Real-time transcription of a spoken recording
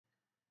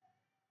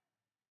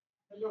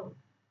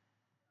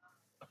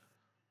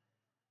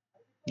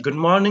Good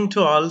morning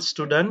to all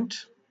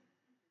student.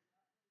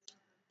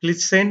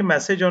 Please send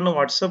message on a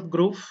WhatsApp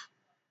group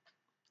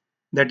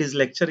that is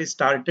lecture is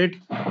started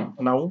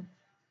now.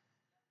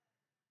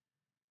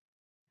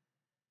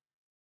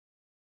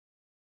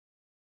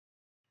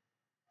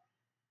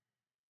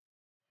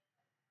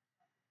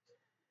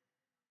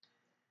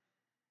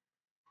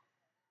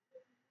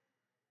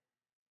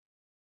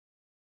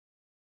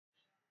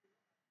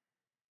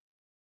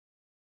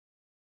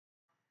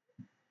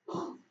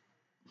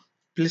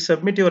 Please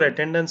submit your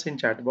attendance in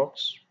chat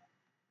box.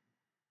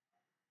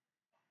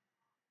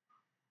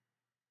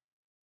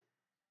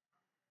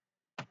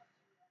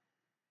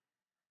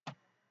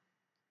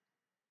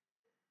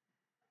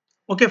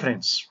 Okay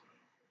friends.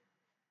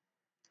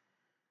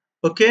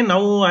 Okay,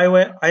 now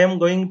I am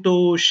going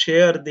to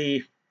share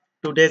the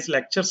today's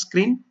lecture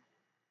screen.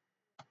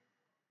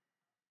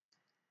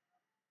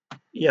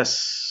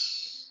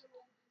 Yes.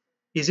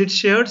 Is it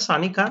shared,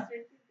 Sanika?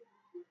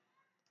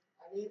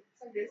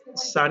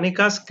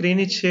 Sanika screen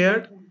is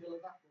shared.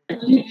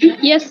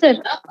 Yes,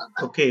 sir.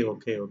 Okay.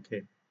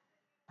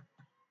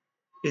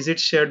 Is it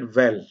shared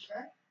well?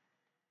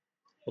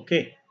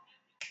 Okay.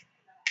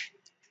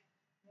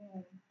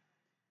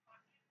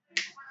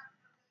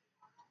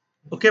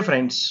 Okay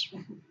friends.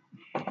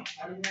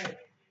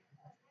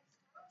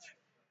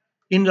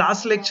 In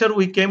last lecture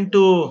we came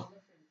to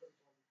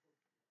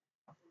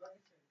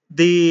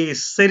the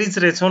series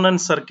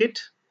resonance circuit.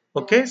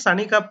 Okay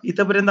Sanika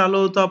इथपर्यंत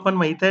आलो होतो आपण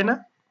माहित आहे ना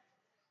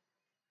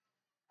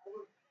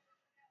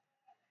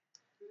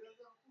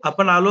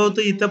आपण आलो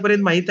होतो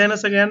इथपर्यंत माहित आहे ना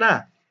सगळ्यांना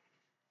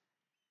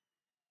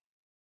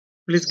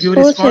प्लीज गिव्ह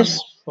हो sir. Response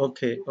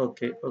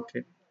okay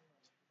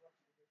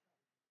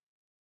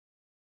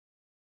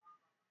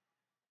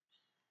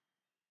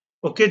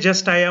okay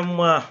just I am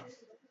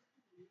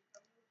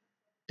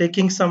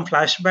taking some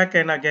flashback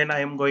and again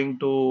I am going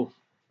to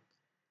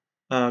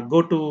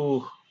go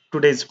to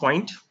today's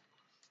point.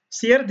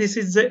 So here this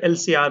is the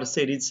LCR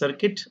series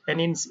circuit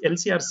and in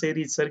LCR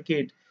series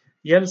circuit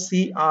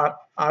LCR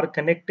are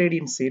connected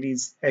in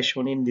series as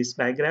shown in this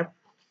diagram.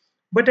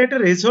 But at a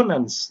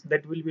resonance,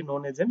 that will be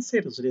known as a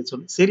series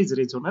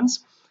resonance.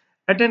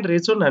 At a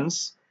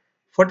resonance,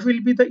 what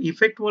will be the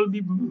effect will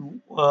be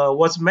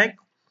was made,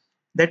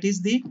 that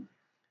is the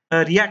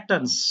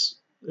reactance.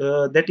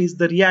 That is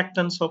the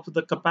reactance of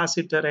the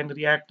capacitor and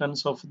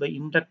reactance of the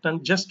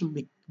inductance just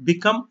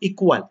become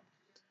equal.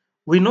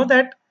 We know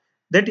that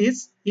that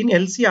is in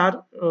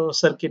LCR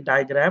circuit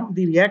diagram,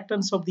 the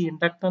reactance of the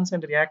inductance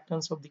and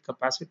reactance of the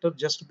capacitor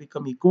just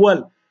become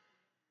equal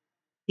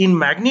in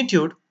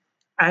magnitude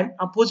and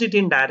opposite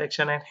in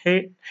direction, and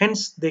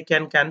hence they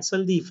can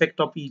cancel the effect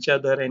of each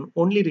other, and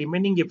only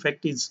remaining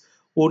effect is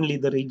only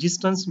the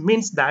resistance.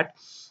 Means that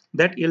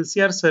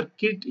LCR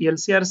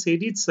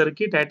series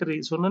circuit at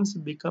resonance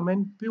become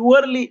a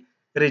purely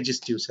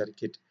resistive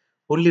circuit.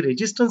 Only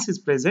resistance is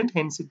present,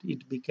 hence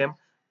it became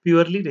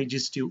purely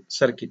resistive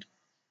circuit.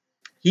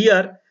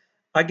 Here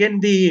again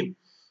the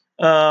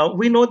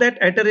we know that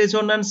at a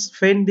resonance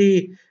when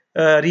the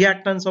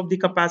reactance of the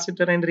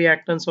capacitor and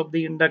reactance of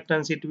the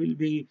inductance, it will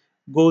be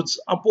goes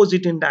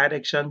opposite in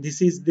direction.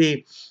 This is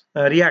the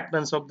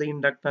reactance of the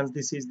inductance,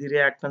 this is the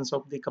reactance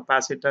of the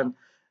capacitor,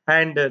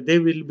 and they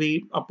will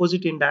be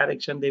opposite in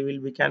direction, they will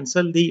be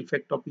cancel the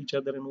effect of each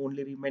other, and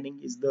only remaining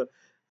is the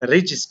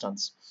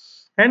resistance.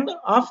 And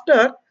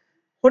after,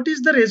 what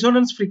is the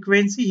resonance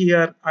frequency?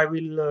 Here I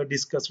will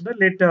discuss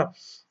later.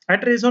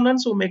 At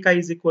resonance, omega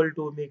is equal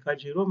to omega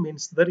 0,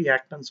 means the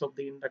reactance of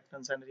the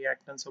inductance and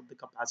reactance of the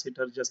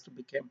capacitor just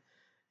became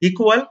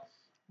equal.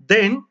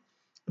 Then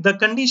the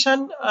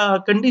condition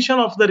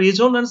of the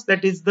resonance,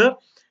 that is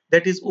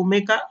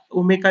omega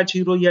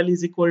 0 L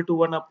is equal to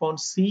 1 upon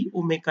C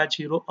omega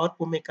 0 or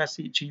omega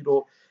C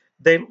 0.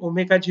 Then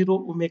omega 0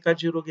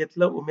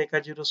 घेतलं,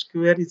 omega 0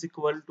 square is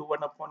equal to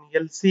 1 upon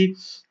LC.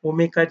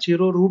 Omega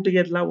 0 root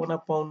घेतला 1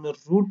 upon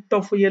root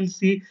of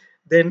LC.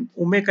 Then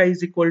omega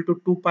is equal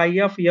to 2 pi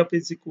f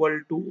is equal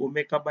to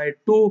omega by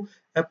 2,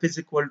 f is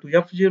equal to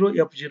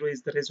f0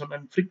 is the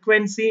resonant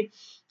frequency.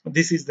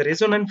 This is the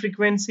resonant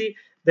frequency.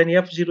 Then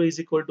f0 is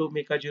equal to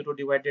omega 0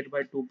 divided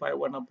by 2 pi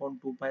 1 upon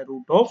 2 pi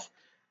root of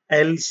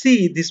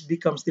LC. This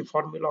becomes the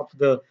formula of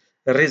the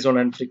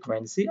resonant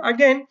frequency.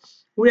 Again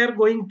we are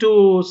going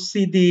to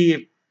see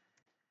the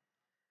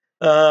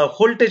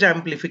voltage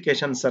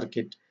amplification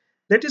circuit.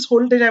 That is,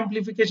 voltage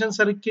amplification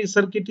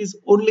circuit is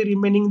only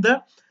remaining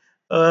the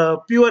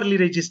purely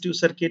resistive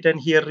circuit, and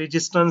here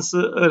resistance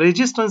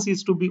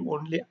is to be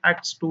only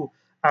acts to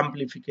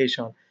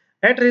amplification.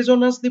 At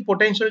resonance, the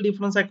potential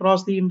difference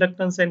across the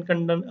inductance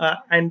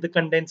and the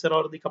condenser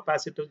or the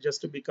capacitor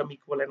just to become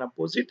equal and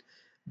opposite.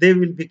 They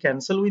will be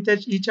cancelled with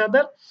each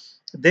other.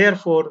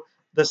 Therefore,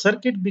 the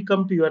circuit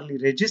become purely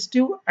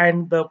resistive,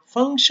 and the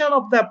function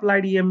of the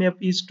applied EMF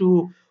is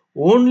to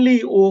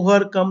only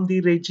overcome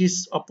the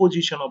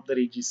opposition of the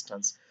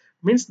resistance.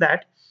 Means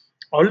that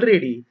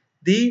already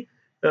the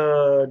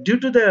due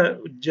to the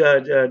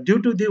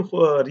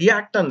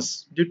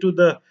reactance, due to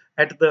the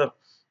at the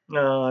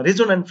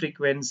resonant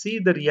frequency,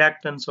 the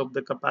reactance of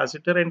the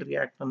capacitor and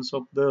reactance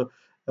of the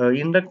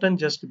inductance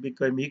just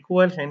become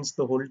equal. Hence,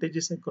 the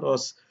voltages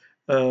across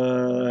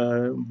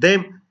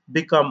them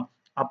become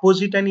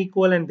opposite and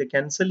equal, and they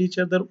cancel each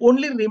other.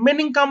 Only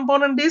remaining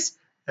component is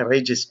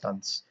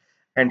resistance.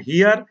 And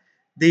here,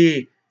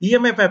 the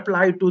EMF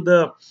applied to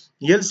the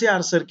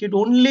LCR circuit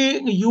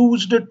only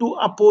used to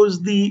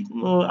oppose the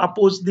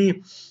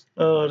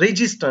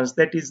resistance.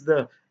 That is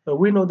the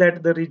we know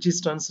that the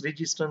resistance is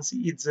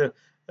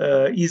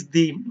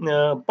the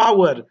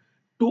power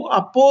to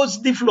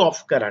oppose the flow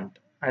of current,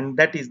 and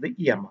that is the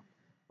EMF.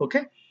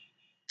 Okay.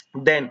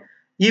 Then,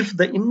 if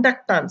the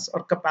inductance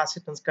or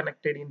capacitance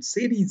connected in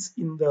series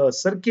in the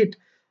circuit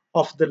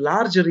of the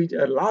large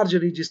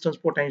resistance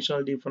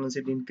potential difference,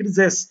 it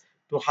increases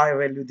to high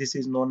value. This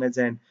is known as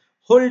an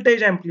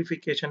voltage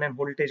amplification, and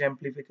voltage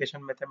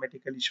amplification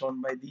mathematically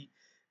shown by the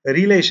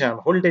relation.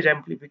 Voltage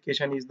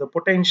amplification is the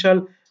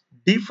potential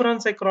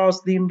difference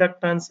across the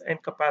inductance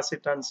and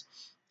capacitance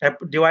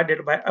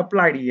divided by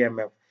applied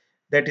EMF.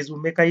 That is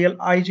omega L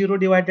I0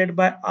 divided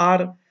by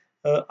R.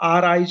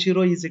 R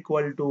I0 is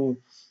equal to,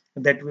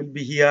 that will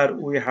be, here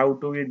we have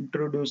to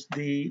introduce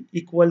the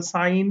equal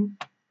sign.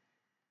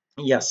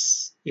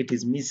 Yes, it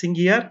is missing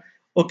here.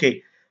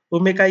 Okay,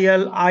 omega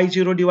L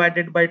I0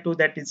 divided by 2,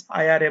 that is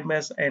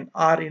IRMS, and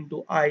R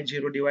into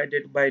I0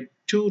 divided by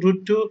 2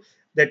 root 2,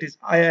 that is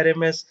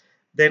IRMS.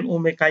 Then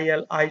omega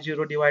L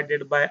I0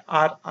 divided by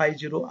R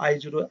I0,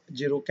 I0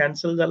 0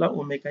 cancel the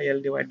omega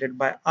L divided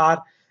by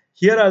R.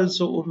 Here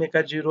also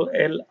omega 0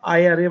 L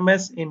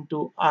IRMS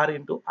into R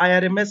into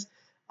IRMS.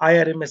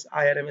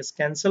 IRMS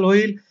cancel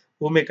होईल.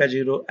 Omega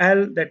 0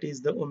 L, that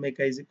is the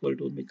omega is equal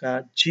to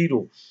omega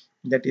 0,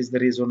 that is the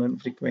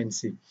resonant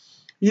frequency.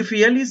 If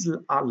L is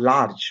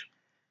large,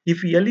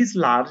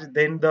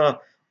 then the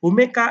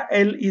omega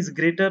L is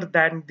greater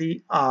than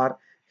the R.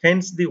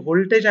 Hence, the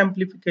voltage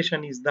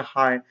amplification is the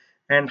high,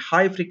 and at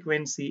high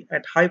frequency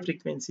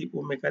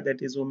omega,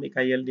 that is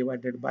omega L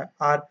divided by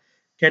R,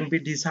 can be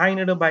designed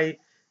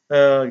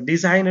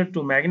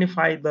to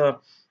magnify the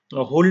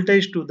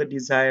voltage to the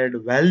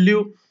desired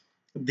value.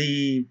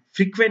 The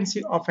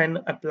frequency of an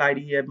applied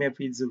EMF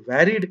is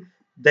varied,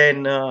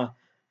 then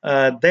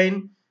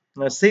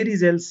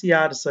series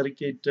LCR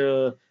circuit,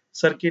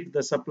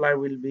 the supply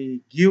will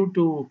be give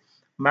to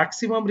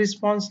maximum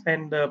response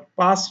and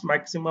pass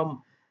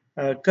maximum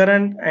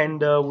current,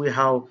 and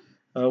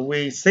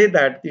we say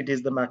that it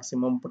is the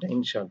maximum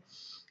potential.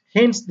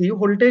 Hence, the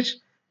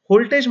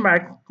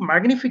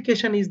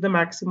magnification is the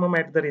maximum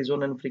at the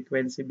resonant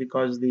frequency,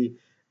 because the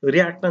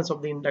reactance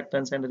of the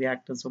inductance and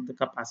reactance of the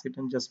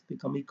capacitance just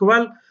become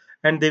equal,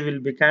 and they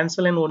will be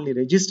cancelled, and only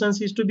resistance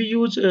is to be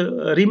used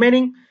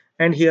remaining.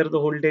 And here the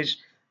voltage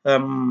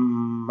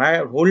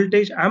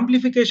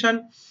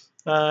amplification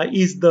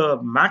is the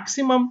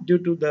maximum due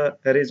to the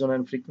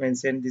resonant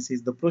frequency, and this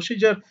is the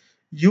procedure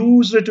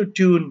used to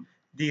tune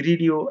the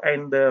radio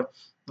and the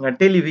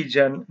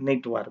television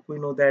network. We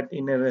know that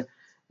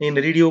in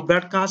radio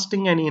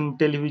broadcasting and in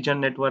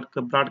television network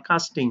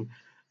broadcasting,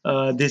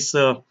 this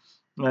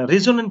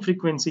resonant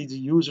frequency is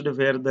used,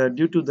 where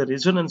due to the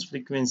resonance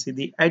frequency,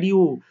 the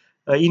audio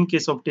in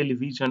case of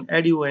television,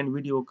 audio and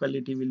video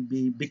quality will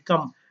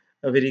become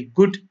very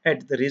good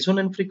at the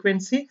resonant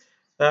frequency.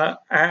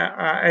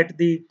 At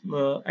the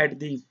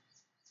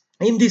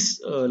in this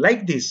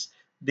like this,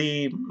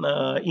 the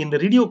in the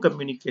radio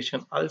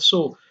communication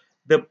also,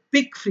 the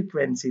peak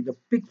frequency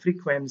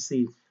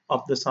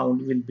of the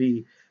sound will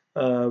be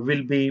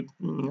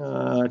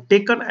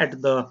taken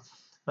at the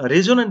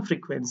resonant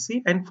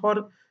frequency. And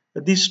for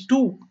these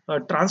two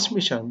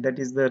transmission, that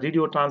is the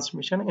radio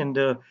transmission and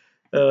the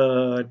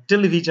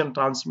television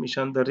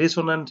transmission, the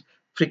resonant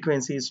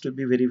frequency is to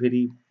be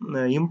very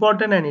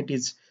important, and it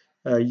is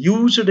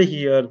used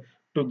here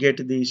to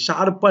get the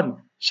sharpen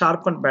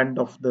band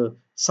of the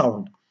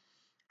sound.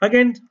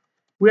 Again,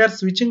 we are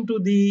switching to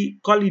the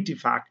quality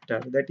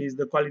factor. That is,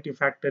 the quality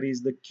factor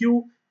is the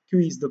Q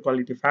is the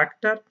quality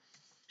factor.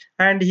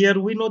 And here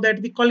we know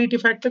that the quality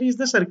factor is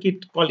the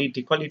circuit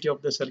quality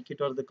of the circuit,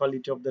 or the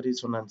quality of the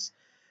resonance.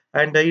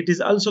 And it is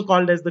also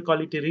called as the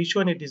quality ratio,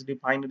 and it is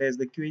defined as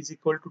the Q is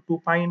equal to 2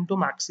 pi into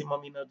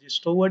maximum energy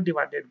stored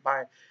divided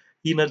by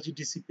energy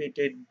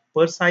dissipated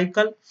per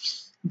cycle.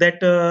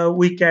 That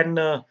we can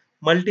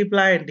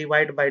multiply and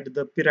divide by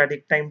the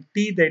periodic time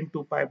t, then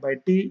 2 pi by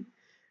t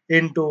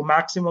into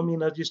maximum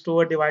energy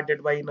stored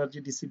divided by energy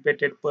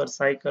dissipated per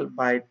cycle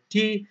by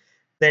t.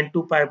 Then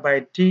 2 pi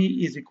by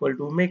t is equal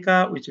to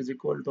omega, which is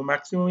equal to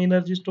maximum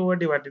energy stored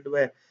divided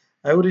by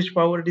average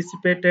power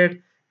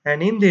dissipated.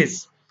 And in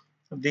this,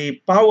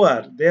 the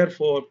power,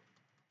 therefore,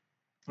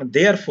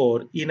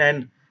 in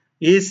an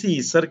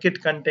AC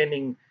circuit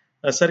containing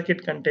the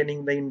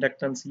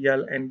inductance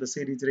L and the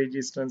series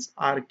resistance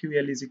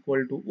RQL is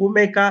equal to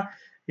omega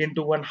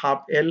into 1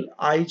 half L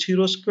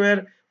I0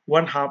 square,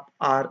 1 half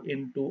R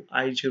into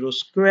I0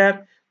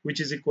 square,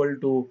 which is equal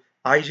to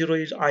I0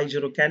 is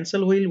I0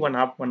 cancel wheel, 1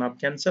 half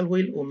cancel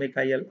wheel,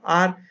 omega L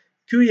R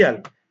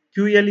QL.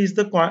 QL is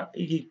the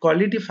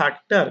quality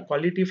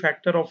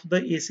factor of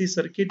the AC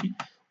circuit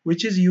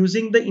which is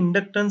using the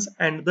inductance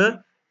and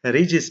the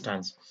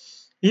resistance.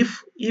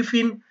 If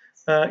in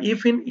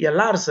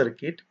LR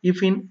circuit,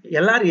 if in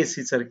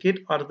LRAC circuit,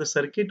 or the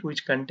circuit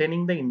which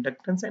containing the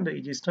inductance and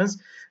resistance,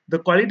 the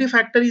quality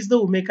factor is the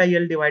omega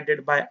L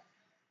divided by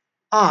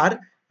R,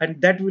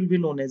 and that will be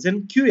known as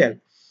an QL.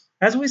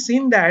 As we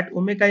seen that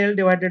omega L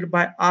divided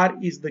by R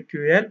is the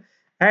QL,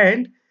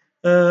 and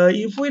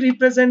if we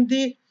represent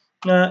the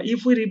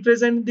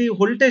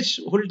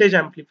voltage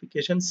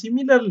amplification,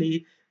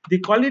 similarly the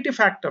quality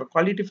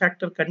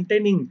factor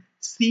containing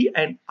C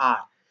and R.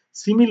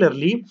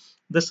 Similarly,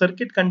 the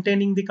circuit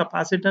containing the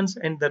capacitance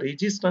and the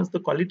resistance, the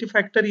quality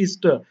factor is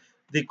the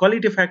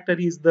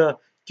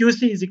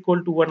QC is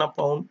equal to 1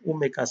 upon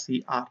omega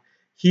C R.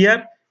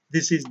 Here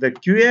this is the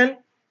QL,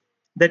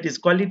 that is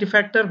quality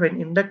factor when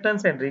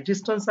inductance and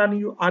resistance are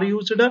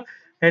used,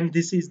 and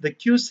this is the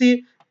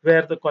QC,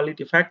 where the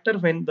quality factor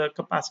when the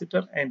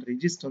capacitor and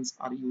resistance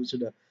are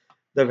used.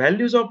 The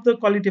values of the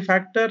quality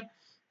factor,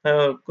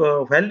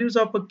 values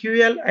of a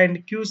QL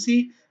and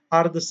QC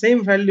are the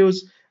same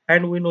values,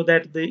 and we know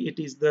that it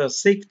is the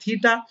sec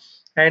theta,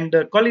 and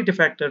quality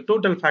factor,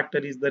 total factor,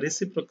 is the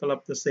reciprocal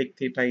of the sec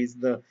theta, is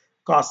the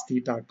cos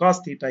theta. Cos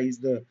theta is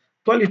the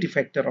quality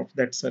factor of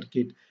that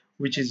circuit,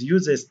 which is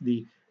uses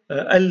the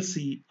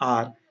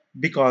LCR,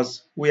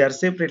 because we are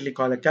separately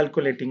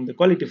calculating the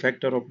quality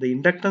factor of the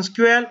inductance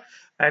QL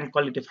and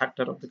quality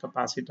factor of the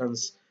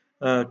capacitance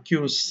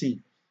QC.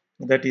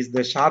 That is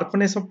the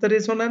sharpness of the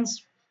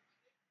resonance,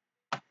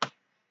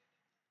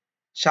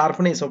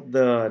 sharpness of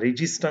the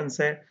resistance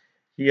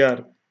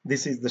here.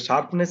 This is the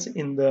sharpness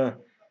in the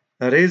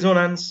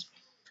resonance.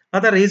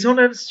 The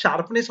resonance,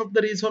 sharpness of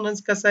the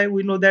resonance kasa hai?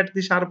 We know that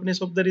the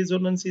sharpness of the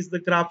resonance is the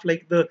graph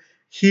like the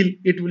hill.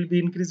 It will be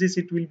increases,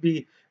 it will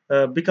be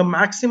become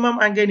maximum,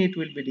 again it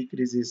will be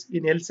decreases.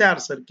 In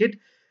LCR circuit,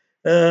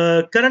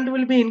 current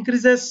will be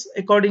increases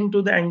according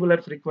to the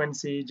angular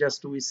frequency.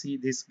 Just we see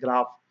this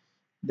graph,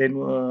 then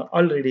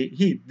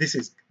already this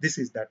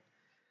is that.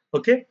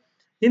 Okay,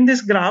 in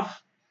this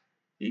graph,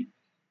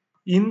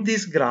 in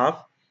this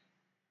graph,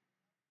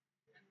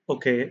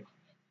 okay,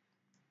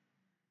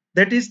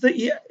 that is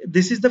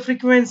this is the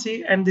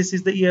frequency, and this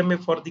is the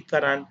EMF for the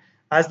current.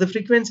 As the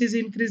frequencies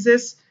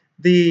increases,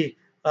 the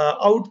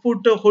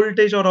output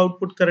voltage or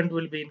output current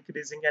will be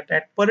increasing, and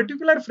at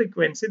particular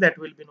frequency, that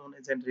will be known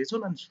as a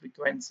resonance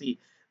frequency,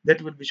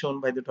 that will be shown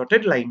by the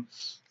dotted line.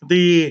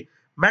 The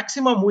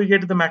maximum, we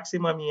get the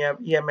maximum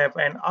EMF,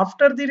 and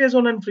after the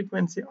resonant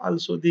frequency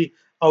also the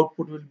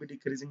output will be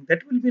decreasing,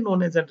 that will be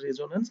known as a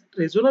resonance.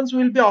 Resonance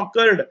will be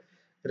occurred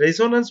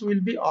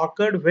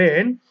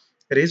when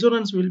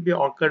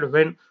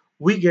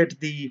we get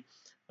the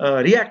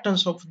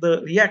reactance of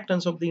the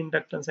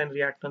inductance and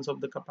reactance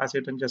of the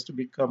capacitance just to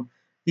become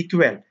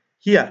equal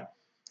here.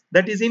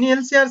 That is, in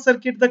LCR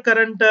circuit, the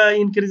current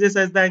increases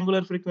as the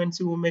angular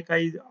frequency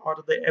omega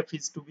or the F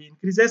is to be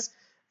increases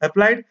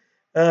applied,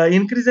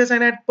 increases,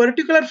 and at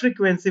particular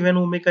frequency when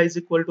omega is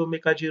equal to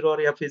omega 0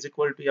 or F is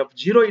equal to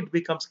F0, it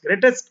becomes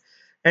greatest,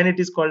 and it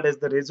is called as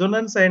the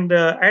resonance. And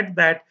at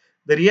that,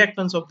 the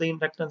reactance of the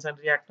inductance and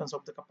reactance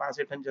of the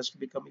capacitance just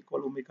become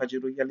equal. Omega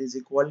 0 L is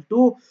equal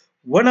to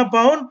 1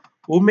 upon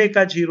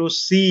omega 0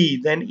 C.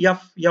 Then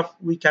F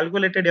we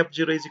calculated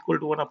F0 is equal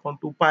to 1 upon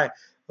 2 pi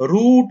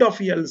root of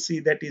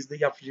LC, that is the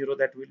F0,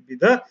 that will be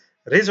the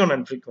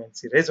resonant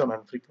frequency.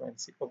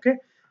 Okay,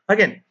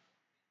 again,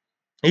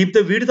 if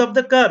the width of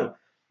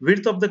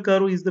the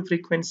curve is the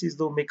frequency is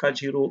the omega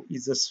 0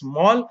 is a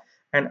small,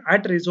 and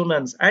at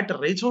resonance where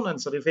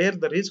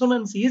the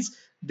resonance is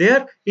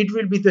there, it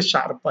will be the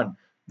sharpen,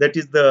 that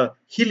is the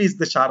hill is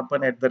the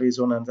sharpen at the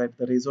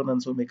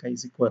resonance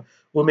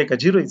omega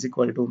 0 is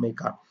equal to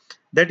omega,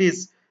 that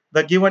is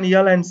the given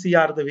L and C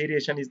are the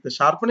variation is the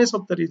sharpness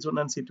of the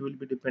resonance. It will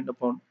be depend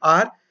upon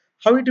R.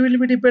 How it will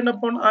be depend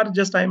upon R,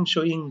 just I am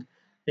showing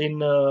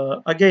in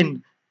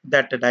again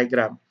that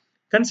diagram.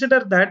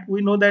 Consider that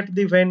we know that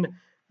when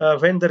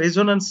the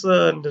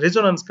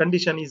resonance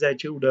condition is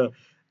achieved,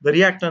 the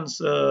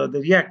reactance of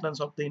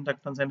the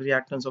inductance and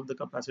reactance of the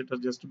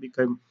capacitor just to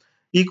become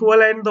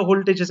equal, and the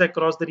voltages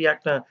across the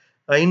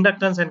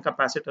inductance and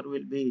capacitor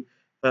will be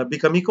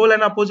become equal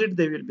and opposite.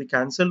 They will be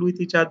cancelled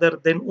with each other.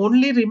 Then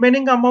only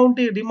remaining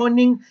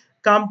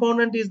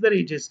component is the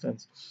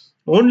resistance.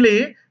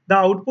 Only the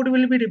output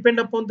will be depend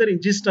upon the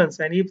resistance,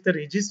 and if the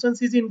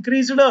resistance is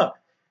increased,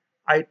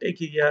 I take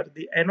here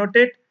the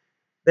annotate,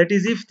 that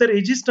is if the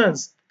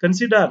resistance,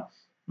 consider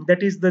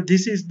that is the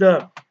this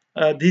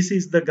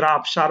is the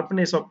graph,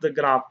 sharpness of the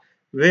graph,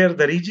 where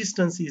the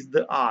resistance is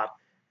the R,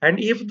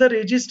 and if the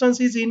resistance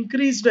is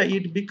increased,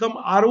 it become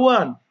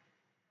R1,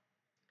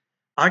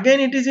 again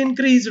it is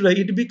increased,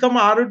 it become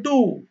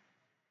R2.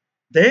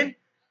 Then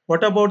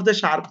what about the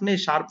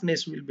sharpness?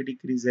 Sharpness will be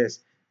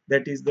decreases,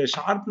 that is the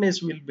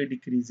sharpness will be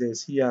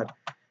decreases here.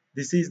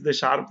 This is the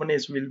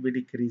sharpness will be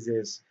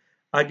decreases,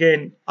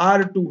 again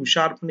R2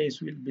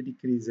 sharpness will be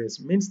decreases,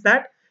 means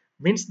that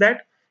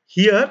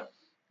here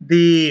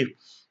the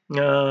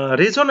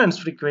resonance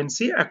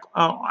frequency, at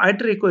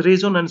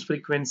resonance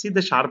frequency,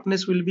 the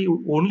sharpness will be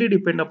only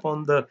depend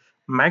upon the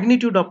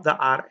magnitude of the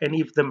R, and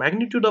if the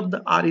magnitude of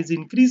the R is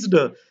increased,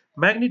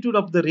 magnitude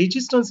of the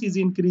resistance is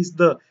increased,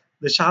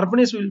 the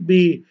sharpness will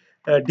be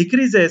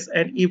decreases,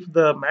 and if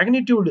the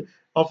magnitude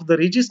of the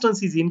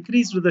resistance is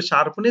increased, the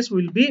sharpness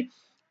will be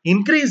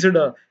increased.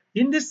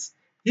 In this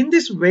in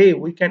this way,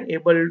 we can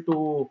able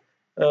to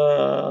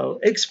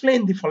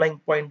explain the following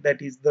point,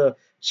 that is the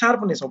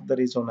sharpness of the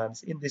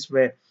resonance. In this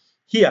way,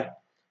 here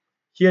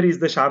is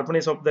the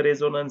sharpness of the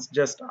resonance.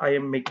 Just I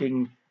am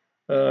making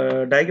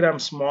diagram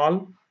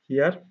small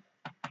here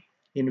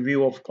in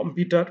view of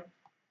computer.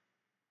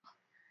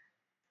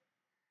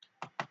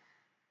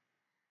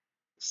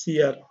 See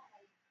here,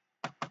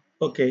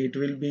 okay, it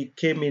will be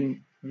came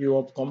in view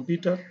of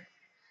computer.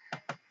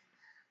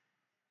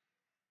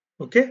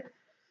 Okay,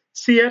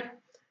 see here,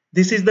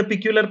 this is the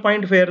peculiar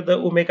point where the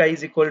omega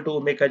is equal to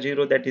omega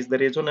 0, that is the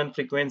resonant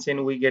frequency,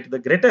 and we get the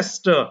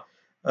greatest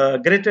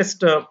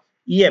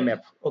EMF.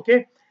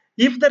 Okay,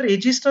 if the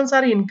resistance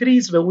are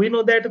increased, we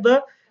know that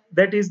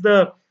that is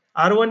the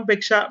R1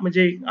 पेक्षा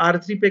म्हणजे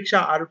R3 पेक्षा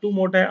R2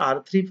 मोठा आहे,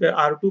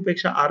 R2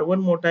 पेक्षा R1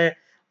 मोठा आहे,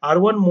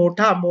 R1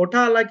 मोठा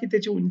आला की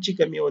त्याची उंची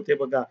कमी होते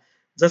बघा.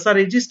 जसा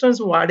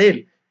रेजिस्टन्स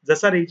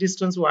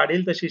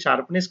वाढेल तशी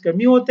शार्पनेस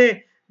कमी होते,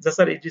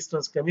 जसा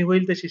रेजिस्टन्स कमी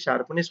होईल तशी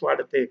शार्पनेस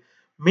वाढते.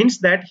 Means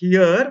that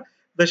here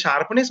the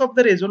sharpness of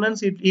the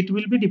resonance, it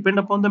will be depend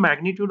upon the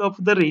magnitude of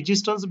the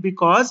resistance,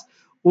 because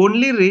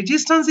only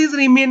resistance is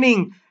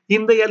remaining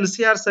in the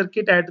LCR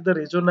circuit at the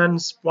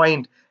resonance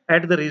point,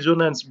 at the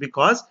resonance,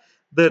 because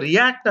the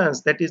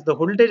reactance, that is the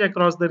voltage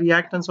across the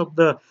reactance of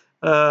the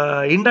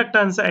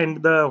inductance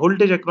and the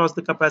voltage across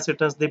the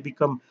capacitance, they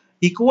become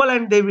equal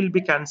and they will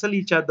be cancel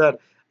each other,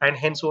 and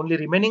hence only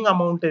remaining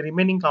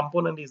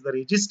component is the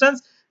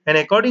resistance, and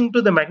according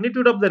to the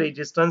magnitude of the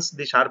resistance,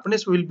 the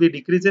sharpness will be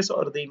decreases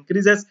or the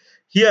increases.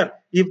 Here,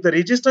 if the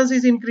resistance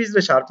is increased,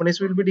 the sharpness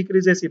will be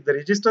decreases. If the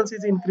resistance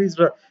is increased,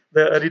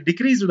 the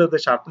decreased, the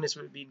sharpness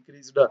will be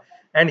increased.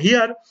 And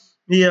here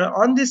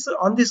on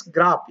this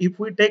graph, if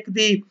we take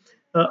the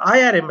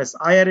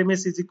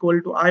IRMS is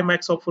equal to I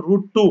max of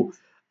 √2,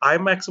 I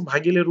max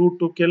भागिले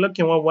 √2 केलं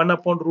किंवा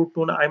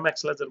 1/√2 I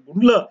max ला जर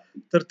गुणलं,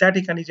 तर त्या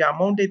ठिकाणी जे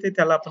amount येते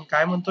त्याला आपण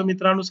काय म्हणतो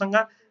मित्रांनो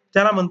सांगा?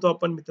 त्याला म्हणतो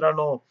आपण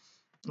मित्रांनो,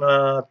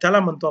 त्याला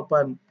म्हणतो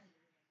आपण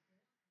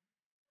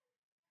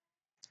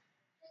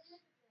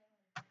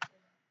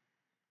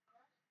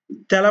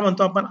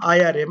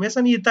IRMS,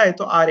 आणि इथं आहे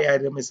तो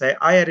RARMS आहे.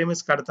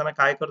 IRMS काढताना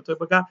काय करतोय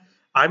बघा,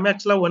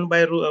 IMAX ला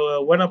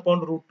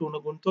 1/√2 न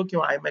गुणतो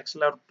किंवा IMAX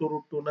ला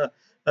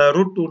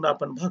 √2 न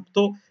आपण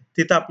भागतो.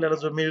 तिथं आपल्याला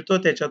जो मिळतो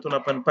त्याच्यातून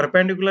आपण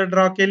परपेंडिक्युलर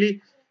ड्रॉ केली,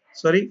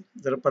 सॉरी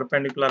जर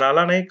परपेंडिक्युलर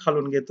आला नाही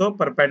खालून घेतो,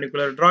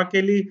 परपेंडिक्युलर ड्रॉ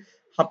केली.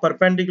 हा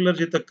परपेंडिक्युलर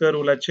जिथं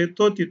कर्वला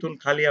छेदतो तिथून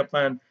खाली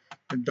आपण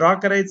ड्रॉ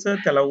करायचं,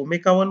 त्याला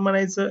ओमेगा 1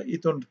 म्हणायचं,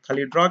 इथून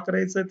खाली ड्रॉ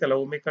करायचं, त्याला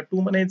ओमेगा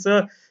 2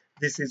 म्हणायचं.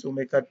 This is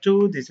omega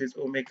 2, this is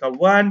omega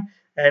 1,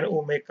 and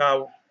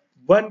omega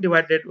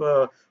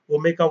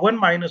 1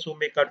 minus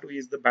omega 2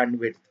 is the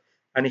bandwidth.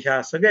 आणि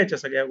ह्या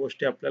सगळ्या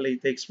गोष्टी आपल्याला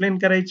इथे एक्सप्लेन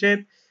करायच्या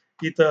आहेत.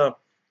 इथं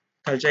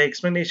खालच्या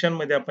एक्सप्लेनेशन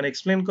मध्ये आपण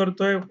एक्सप्लेन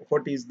करतोय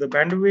what is the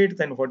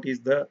bandwidth and what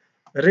is the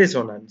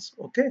resonance.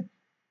 Okay,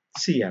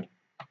 C R.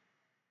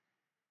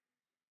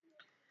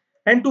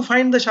 And to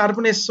find the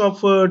sharpness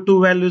of two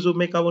values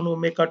omega 1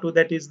 omega 2,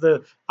 that is the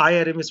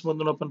IRMS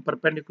मधून आपण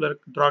perpendicular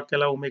draw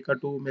केला, omega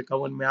 2 omega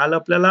 1 मिळालं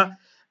आपल्याला,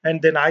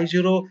 and then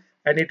I0,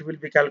 and it will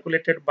be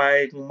calculated by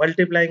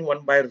multiplying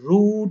 1 by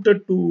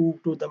 √2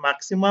 to the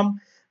maximum,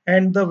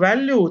 and the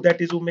value, that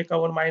is omega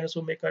 1 minus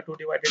omega 2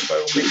 divided by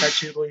omega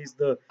 0, is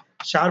the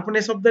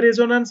sharpness of the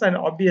resonance, and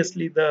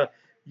obviously the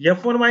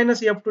f1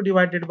 minus f2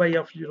 divided by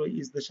f0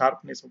 is the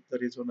sharpness of the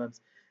resonance.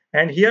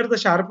 And here the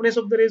sharpness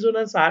of the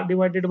resonance R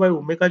divided by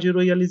omega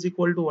 0 L is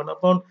equal to 1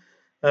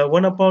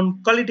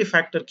 upon quality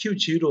factor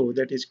Q0,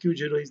 that is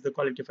Q0 is the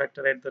quality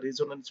factor at the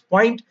resonance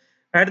point.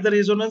 At the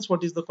resonance,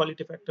 what is the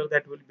quality factor?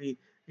 That will be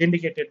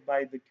indicated by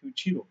the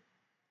Q0.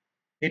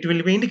 It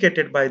will be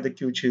indicated by the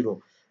Q0,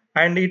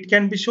 and it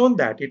can be shown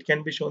that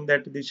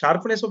the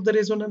sharpness of the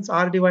resonance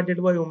R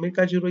divided by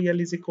omega 0 L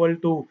is equal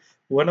to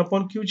 1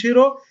 upon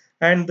Q0,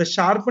 and the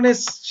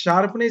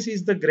sharpness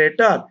is the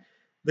greater.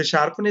 The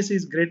sharpness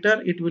is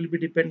greater, it will be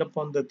depend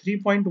upon the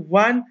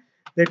 3.1,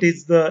 that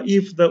is the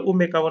if the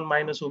omega 1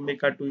 minus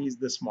omega 2 is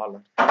the smaller.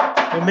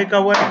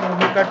 Omega 1 and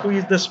omega 2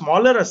 is the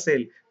smaller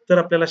असेल तर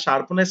आपल्याला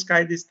sharpness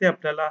काय दिसते,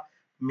 आपल्याला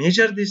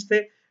major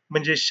दिसते.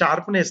 म्हणजे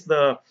sharpness,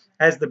 the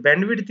as the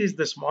bandwidth is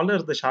the smaller,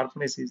 the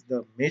sharpness is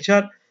the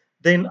major.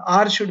 Then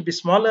R should be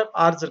smaller.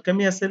 R जर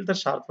कमी असेल तर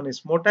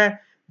sharpness मोठा आहे.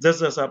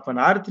 जसं आपण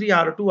R3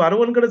 R2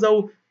 R1 कडे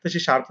जाऊ तशी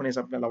sharpness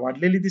आपल्याला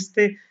वाढलेली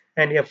दिसते.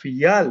 And if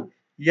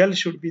L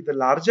should be the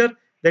larger,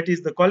 that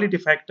is the quality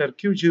factor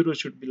Q0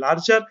 should be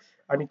larger,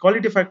 आणि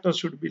quality factor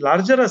should be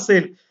larger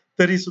असेल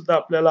तरी सुद्धा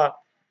आपल्याला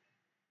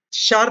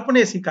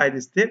sharpness ही काय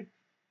दिसते,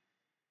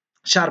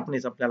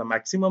 sharpness आपल्याला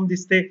maximum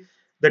दिसते.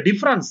 The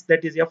difference,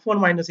 that is f1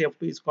 minus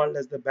f2, is called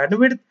as the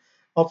bandwidth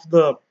of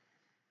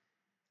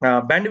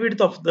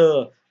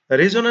the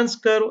resonance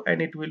curve,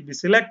 and it will be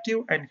selective,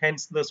 and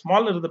hence the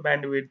smaller the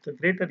bandwidth, the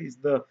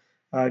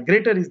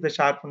greater is the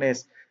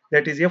sharpness.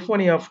 that is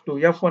F1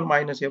 F2, F1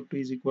 minus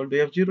F2 is equal to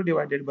F0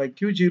 divided by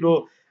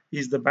Q0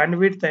 is the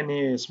bandwidth, and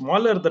a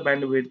smaller the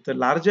bandwidth, the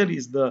larger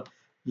is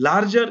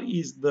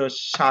the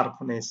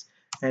sharpness,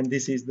 and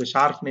this is the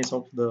sharpness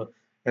of the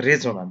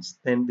resonance.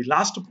 Then the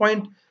last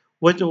point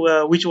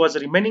which was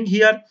remaining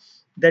here,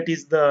 that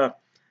is the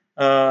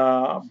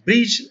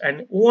bridge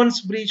and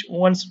Owen's bridge.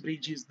 Owens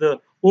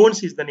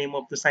is the name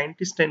of the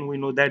scientist, and we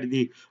know that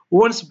the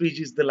Owen's bridge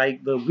is the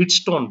like the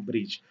Wheatstone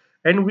bridge,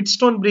 and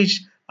Wheatstone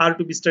bridge are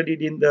to be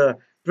studied in the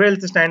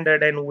 12th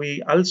standard, and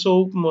we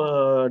also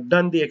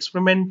done the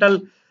experimental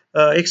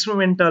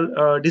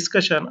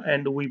discussion,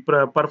 and we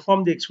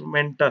perform the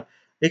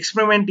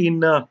experiment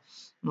in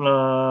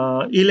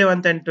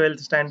 11th and 12th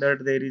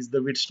standard. There is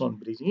the Wheatstone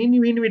bridge. In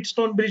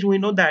Wheatstone bridge, we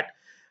know that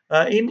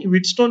in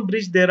Wheatstone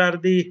bridge there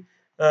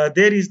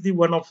is the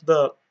one of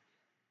the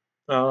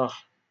uh,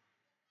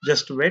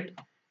 just wait,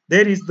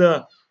 there is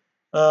uh,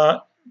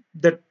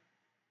 the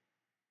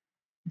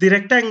the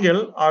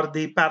rectangle or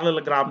the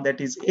parallelogram,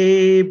 that is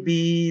A,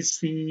 B,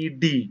 C,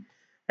 D,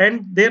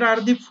 and there are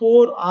the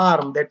four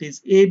arm, that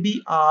is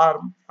AB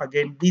arm,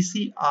 again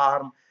BC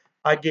arm,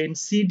 again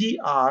CD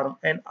arm,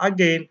 and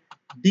again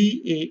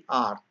DA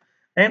arm.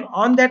 And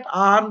on that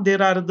arm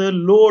there are the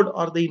load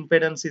or the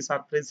impedances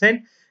are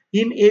present.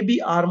 In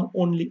AB arm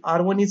only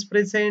R1 is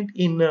present.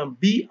 In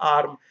B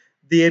arm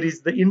there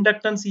is the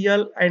inductance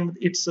L and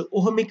its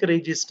ohmic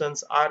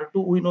resistance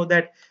R2. We know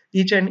that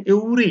each and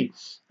every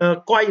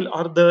coil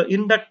or the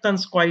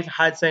inductance coil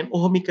has an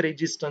ohmic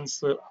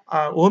resistance,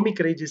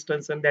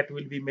 and that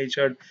will be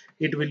measured.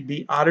 It will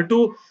be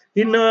R2.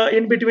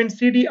 In between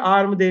CD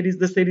arm there is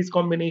the series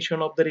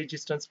combination of the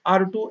resistance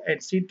R2 and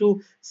C2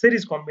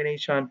 series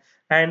combination,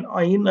 and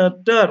in a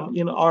term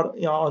in or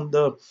on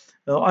the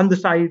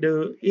side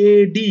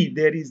AD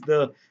there is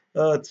the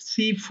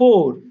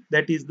C4,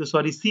 that is the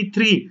sorry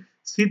C3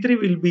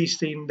 will be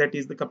seen, that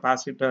is the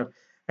capacitor.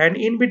 And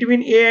in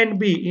between A and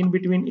B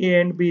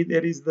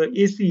there is the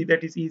AC,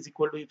 that is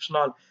equal to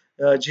epsilon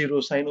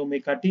 0 sin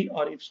omega t,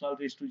 or epsilon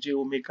raised to j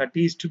omega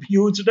t is to be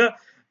used.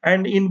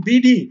 And in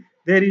BD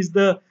there is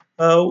the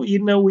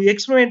in we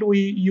experiment we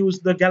use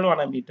the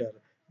galvanometer,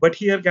 but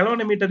here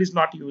galvanometer is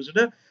not used.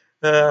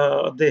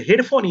 The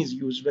headphone is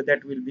used,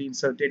 that will be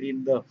inserted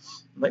in the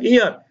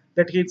ear,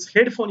 that its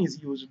headphone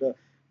is used.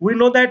 We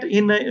know that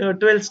in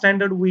 12th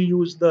standard we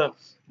use the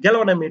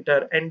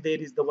galvanometer, and there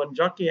is the one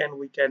jockey, and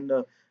we can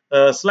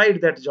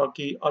slide that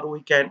jockey, or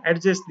we can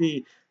adjust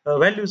the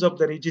values of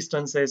the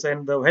resistances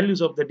and the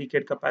values of the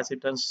decade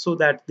capacitance, so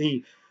that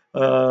the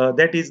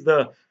that is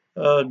the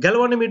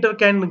galvanometer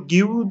can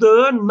give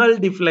the null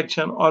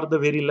deflection or the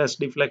very less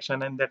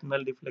deflection, and that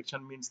null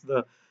deflection means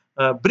the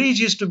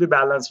bridge is to be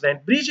balanced.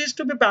 And bridge is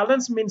to be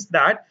balanced means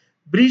that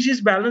bridge is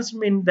balanced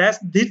means that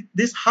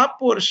this half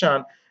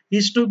portion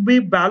is to be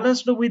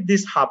balanced with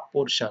this half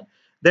portion,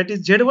 that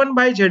is Z1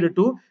 by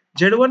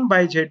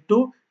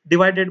Z2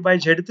 divided by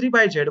Z3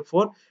 by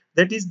Z4,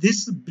 that is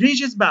this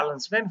bridge is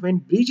balanced. And when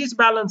bridge is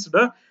balanced,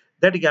 that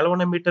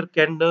galvanometer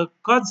can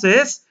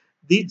causes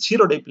the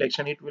zero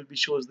deflection. It will be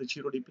shows the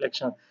zero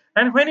deflection,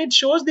 and when it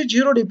shows the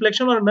zero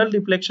deflection or null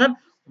deflection,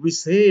 we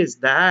says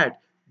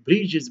that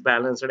bridge is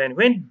balanced. And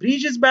when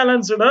bridge is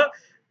balanced,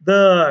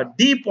 the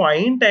D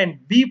point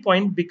and B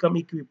point become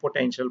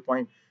equipotential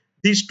point.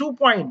 These two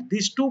point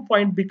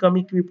become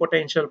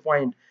equipotential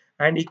point,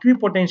 and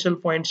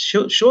equipotential point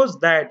shows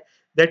that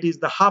that is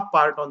the half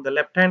part on the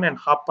left hand and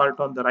half part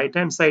on the right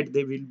hand side,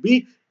 they will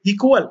be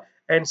equal.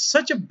 And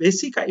such a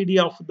basic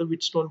idea of the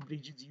Wheatstone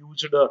bridge is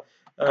used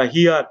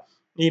here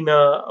in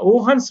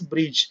Owen's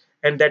bridge,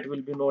 and that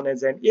will be known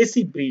as an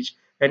AC bridge.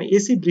 An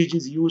AC bridge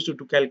is used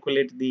to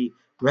calculate the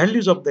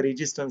values of the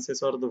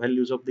resistances or the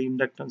values of the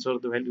inductance or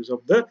the values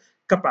of the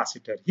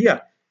capacitor.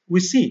 Here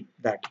we see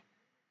that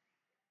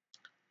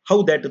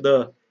how that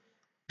the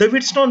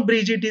Wheatstone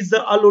bridge, it is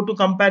the allo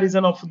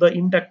comparison of the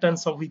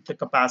inductance of with the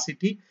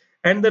capacity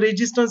and the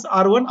resistance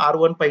R1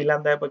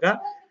 पहिल्यांदा आहे बघा,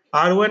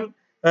 R1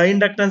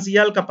 inductance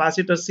L,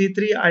 capacitor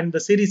C3, and the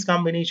series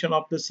combination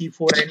of the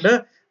C4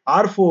 and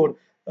R4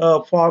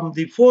 form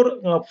the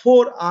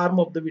four arm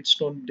of the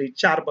Wheatstone bridge.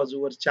 चार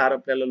बाजूवर चार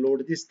आपल्याला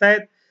load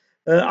दिसतायत.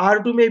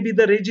 R2 may be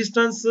the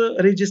resistance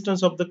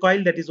of the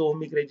coil, that is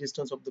ohmic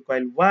resistance of the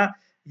coil. L,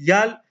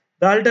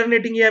 the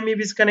alternating EMF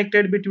is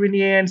connected between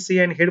A and C,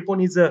 and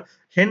headphone is a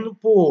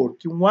henport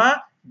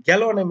किंवा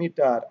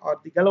galvanometer, or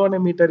the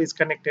galvanometer is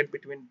connected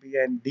between B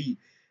and D.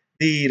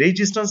 The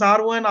resistance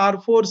R1,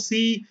 R4,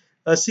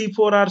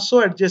 C4 are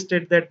so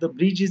adjusted that the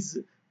bridge is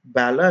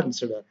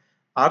balanced.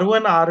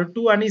 R1,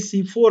 R2 आणि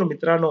C4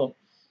 मित्रांनो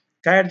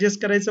काय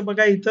adjust करायचं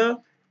बघा इथं,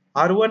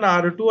 R1,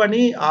 R2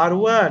 आणि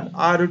R1,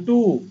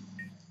 R2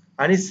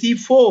 आणि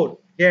C4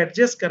 हे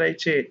adjust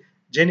करायचे,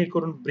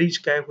 जेणेकरून ब्रिज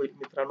काय होईल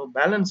मित्रांनो,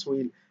 बॅलन्स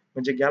होईल.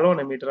 म्हणजे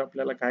गॅल्व्हनोमीटर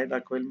आपल्याला काय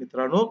दाखवेल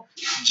मित्रांनो,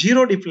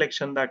 झिरो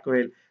डिफ्लेक्शन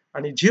दाखवेल,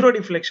 आणि झिरो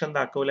डिफ्लेक्शन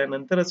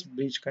दाखवल्यानंतरच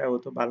ब्रिज काय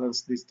होतो,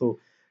 बॅलन्स दिसतो.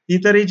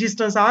 इथं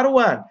resistance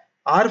R1,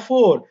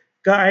 R4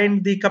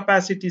 and the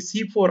capacity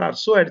C4 are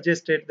so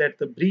adjusted that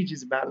the bridge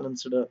is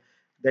balanced.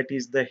 That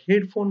is, the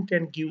headphone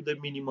can give the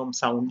minimum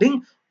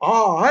sounding,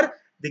 or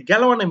the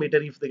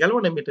galvanometer, if the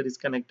galvanometer is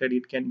connected,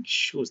 it can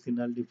shows the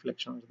null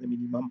deflection or the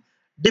minimum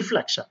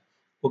deflection.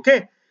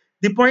 Okay,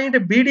 the point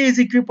BD is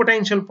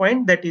equipotential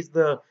point, that is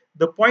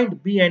the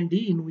point B and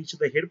D in which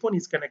the headphone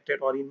is connected,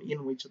 or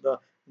in which the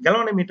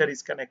galvanometer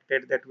is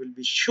connected, that will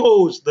be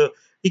shows the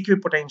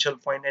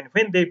equipotential point. And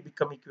when they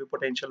become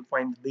equipotential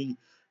point, the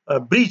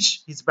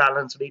bridge is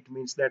balanced. It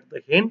means that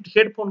the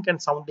headphone can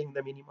sounding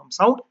the minimum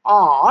sound,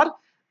 or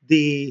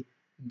the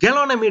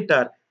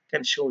galvanometer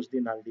can shows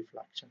the null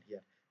deflection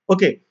here.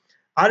 Okay,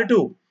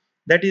 R2,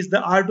 that is the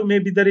R2 may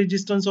be the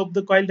resistance of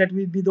the coil, that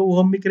will be the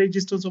ohmic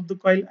resistance of the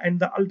coil, and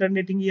the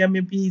alternating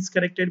EMF is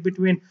connected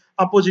between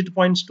opposite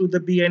points to the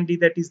B and D,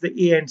 that is the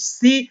A and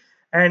C.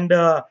 And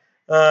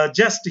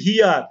just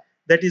here,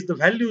 that is the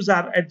values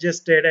are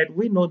adjusted, and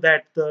we know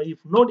that if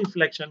no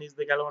deflection is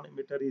the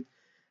galvanometer is,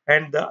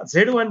 and the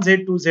Z1,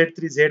 Z2,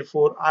 Z3,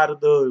 Z4 are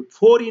the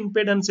four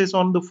impedances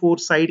on the four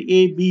side,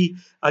 A, B,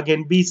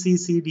 again B, C,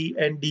 C, D,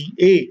 and D,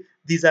 A.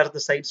 These are the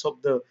sides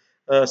of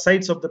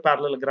the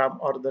parallelogram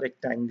or the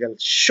rectangle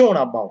shown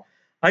above.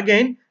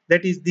 Again,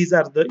 that is these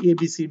are the A,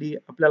 B, C, D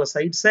आपल्याला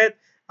sides आहेत.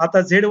 आता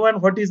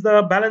Z1, what is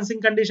the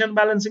balancing condition?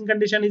 Balancing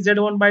condition is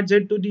Z1 by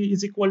Z2D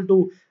is equal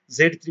to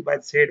Z3 by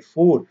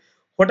Z4.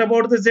 What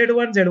about the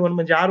Z1? Z1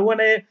 म्हणजे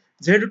R1 आहे.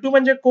 Z2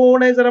 म्हणजे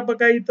कोण आहे जरा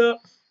बघा इथं.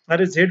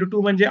 अरे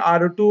Z2 म्हणजे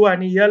R2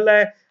 आणि L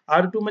आहे.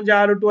 R2 म्हणजे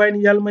R2 आहे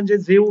आणि L म्हणजे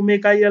J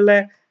ओमेगा L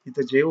आहे.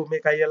 इथं J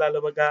ओमेगा L आलं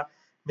बघा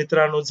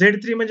मित्रांनो.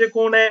 Z3 म्हणजे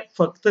कोण आहे?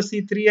 फक्त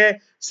C3 आहे.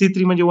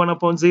 C3 म्हणजे 1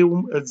 upon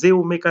J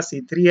ओमेगा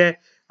C3 आहे.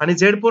 आणि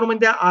Z4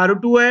 म्हणजे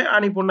R2 आहे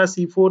आणि पुन्हा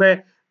C4 आहे.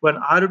 पण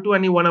R2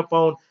 आणि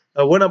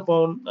 1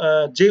 upon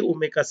J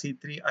ओमेगा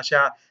C3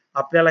 अशा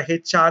आपल्याला हे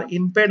चार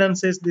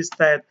इम्पेडन्सेस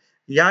दिसत आहेत.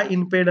 या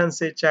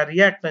इम्पेडन्सेसच्या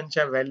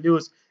रिएक्टन्सच्या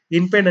व्हॅल्यूज,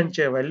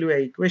 इम्पेडन्सच्या व्हॅल्यू या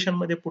इक्वेशन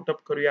मध्ये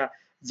पुटअप करूया.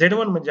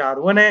 Z1 म्हणजे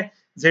R1 आहे.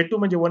 Z2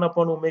 म्हणजे 1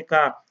 upon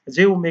omega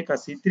J omega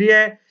C3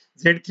 आहे.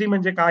 Z3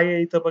 म्हणजे काय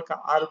आहे इथं बघा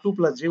R2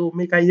 plus J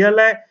omega L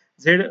आहे.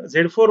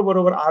 Z4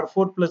 बरोबर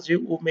R4 plus J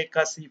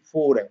omega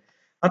C4 आहे.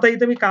 आता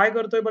इथं मी काय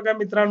करतोय बघा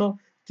मित्रांनो,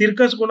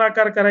 तिरकस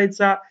गुणाकार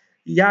करायचा.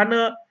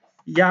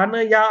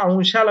 यानं या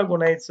अंशाला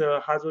गुणायचं.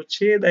 हा जो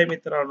छेद आहे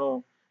मित्रांनो,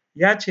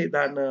 या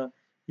छेदानं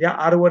या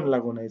R1 ला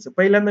गुणायचं.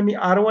 पहिल्यांदा मी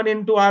R1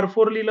 इंटू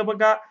R4 लिहिलं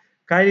बघा.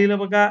 काय लिहिलं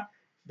बघा,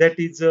 that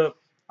is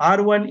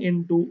R1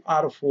 into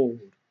R4.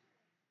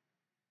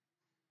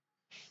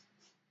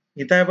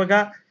 इथं आहे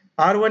बघा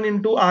R1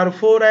 इंटू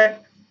R4 आहे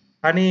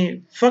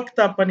आणि फक्त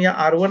आपण या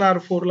R1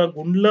 R4 ला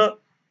गुणलं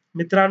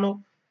मित्रांनो.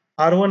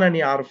 R1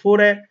 आणि R4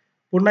 आहे.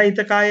 पुन्हा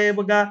इथं काय आहे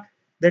बघा,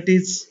 दॅट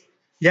इज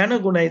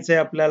यानं गुणायचंय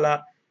आपल्याला,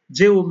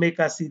 J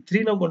ओमेगा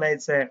C3 न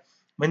गुणायचं आहे.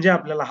 म्हणजे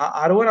आपल्याला हा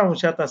R1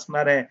 अंशात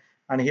असणार आहे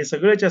आणि हे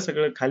सगळंच्या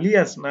सगळं खाली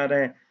असणार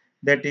आहे.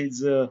 दॅट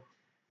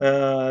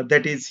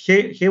इज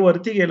हे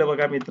वरती गेलं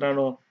बघा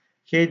मित्रांनो.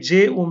 हे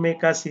J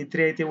ओमेगा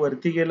C3 आहे ते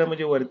वरती गेलं,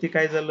 म्हणजे वरती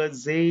काय झालं,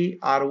 J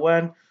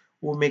R1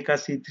 ओमेगा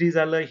C3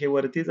 झालं. हे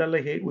वरती झालं,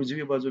 हे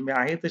उजवी बाजू मी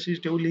आहे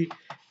तशीच ठेवली.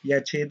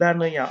 या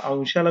छेदानं या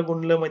अंशाला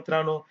गुणलं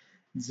मित्रांनो.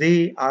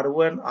 J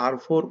R1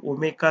 R4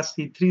 omega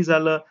C3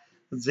 झालं.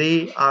 J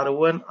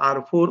R1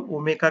 R4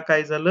 ओमेगा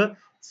काय झालं,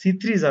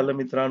 C3 झालं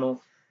मित्रांनो.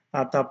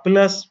 आता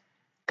प्लस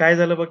काय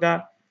झालं बघा,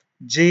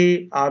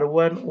 J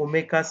R1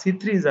 ओमेगा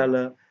C3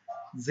 झालं.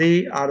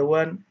 J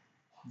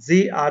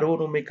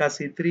R1 ओमेगा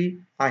C3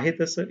 आहे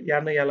तसं,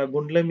 यानं याला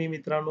गुणलं मी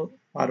मित्रांनो,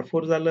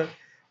 R4 झालं.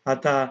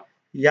 आता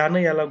यानं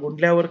याला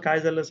गुणल्यावर काय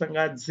झालं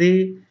सांगा,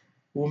 J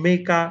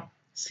omega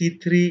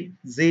C3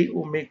 J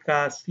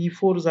omega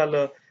C4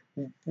 झालं,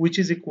 which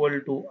is equal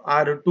to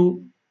R2.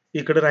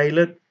 इकडे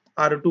राहिलं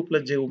R2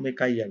 plus J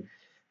omega L.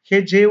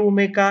 हे J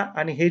ओमेगा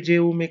आणि हे J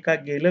ओमेगा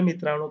गेलं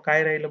मित्रांनो.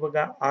 काय राहिलं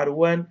बघा,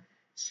 R1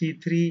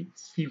 C3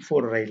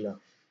 C4 राहिलं.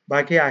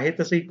 बाकी आहे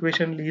तसं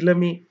इक्वेशन लिहिलं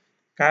मी.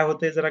 काय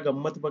होतंय जरा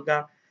गंमत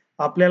बघा.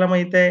 आपल्याला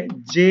माहित आहे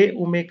J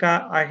ओमेगा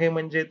आहे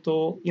म्हणजे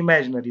तो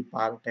इमॅजिनरी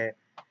पार्ट आहे.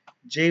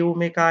 J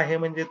ओमेगा आहे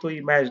म्हणजे तो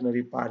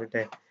इमॅजिनरी पार्ट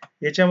आहे.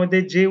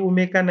 याच्यामध्ये J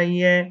ओमेगा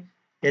नाही आहे,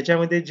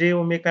 याच्यामध्ये J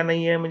ओमेगा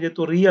नाही आहे म्हणजे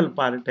तो रिअल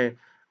पार्ट आहे.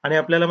 आणि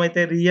आपल्याला माहित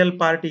आहे रिअल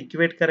पार्ट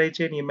इक्वेट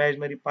करायचे आणि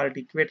इमॅजिनरी पार्ट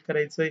इक्वेट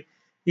करायचंय.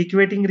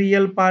 इक्वेटिंग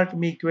रिअल पार्ट,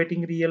 मी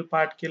इक्वेटिंग रिअल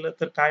पार्ट केलं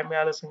तर काय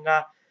मिळालं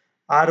सांगा,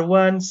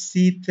 R1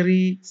 C3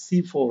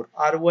 C4,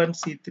 R1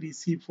 C3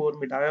 C4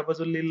 मी डाव्या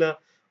बाजूला लिहिलं,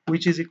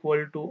 which is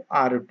equal to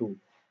R2.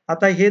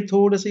 आता हे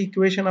थोडंसं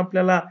इक्वेशन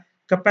आपल्याला,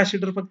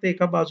 कॅपॅसिटर फक्त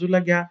एका बाजूला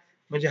घ्या,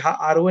 म्हणजे हा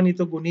R1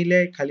 इथं गुणिले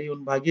आहे, खाली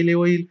येऊन भागिले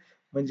होईल,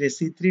 म्हणजे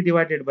C3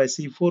 divided by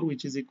C4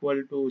 which is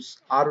equal to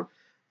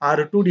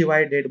R2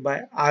 divided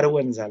by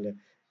R1 झालं.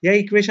 या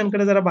इक्वेशन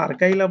कडे जरा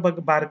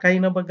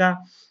बारकाईनं बघा.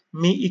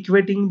 मी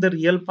equating the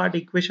real part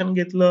equation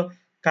घेतलं.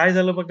 काय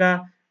झालं बघा,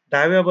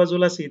 डाव्या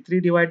बाजूला C3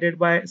 डिवायडेड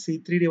बाय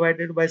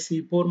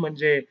C4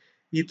 म्हणजे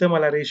इथं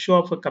मला रेशिओ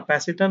ऑफ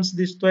कॅपॅसिटन्स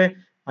दिसतोय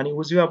आणि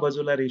उजव्या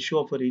बाजूला रेशिओ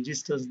ऑफ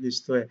रेजिस्टन्स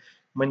दिसतोय.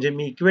 म्हणजे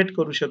मी इक्वेट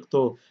करू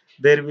शकतो,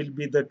 there will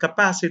be the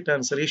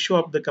capacitance, ratio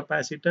of the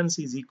capacitance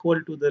is equal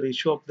to the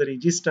ratio of the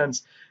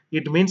resistance.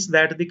 It means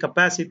that the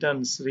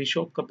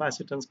ratio of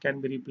capacitance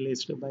can be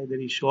replaced by the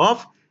ratio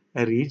of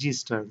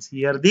resistance.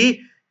 Here the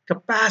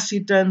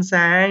capacitance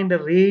and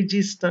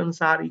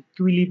resistance are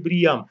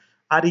equilibrium,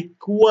 are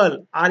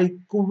equal, are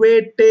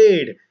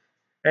equated.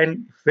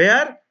 And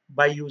where?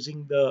 By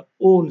using the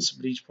Owen's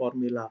bridge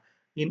formula.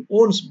 In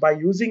Owen's, by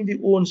using the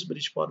Owen's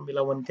bridge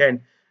formula, one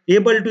can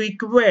able to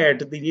equate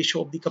the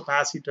ratio of the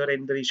capacitor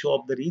and the ratio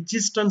of the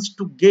resistance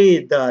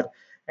together.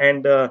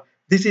 And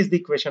this is the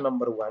equation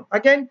number 1.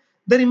 Again,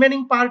 the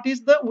remaining part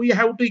is the we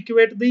have to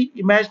equate the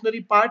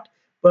imaginary part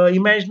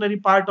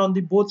on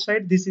the both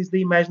side. This is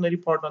the imaginary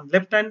part on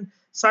left hand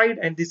side,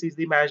 and this is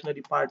the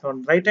imaginary part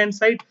on right hand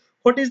side.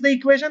 What is the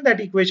equation? That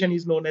equation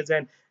is known as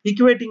an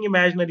equating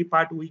imaginary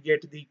part. We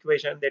get the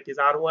equation that is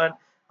R1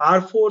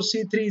 R4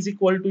 C3 is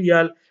equal to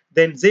L.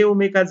 Then j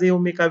omega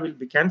will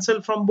be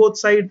cancelled from both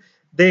sides.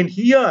 Then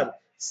here,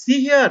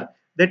 see here,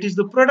 that is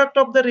the product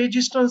of the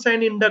resistance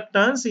and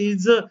inductance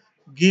is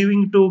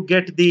giving to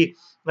get the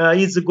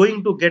is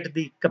going to get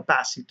the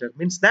capacitor.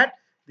 Means that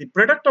the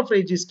product of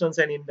resistance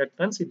and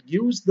inductance, it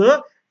gives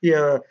the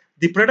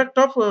product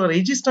of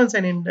resistance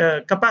and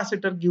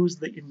capacitor gives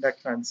the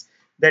inductance.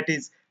 That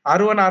is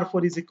R1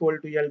 R4 is equal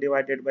to L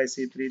divided by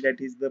C3.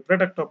 That is the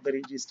product of the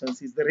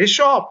resistance is the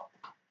ratio of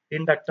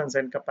inductance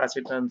and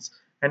capacitance.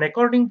 And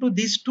according to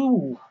these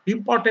two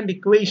important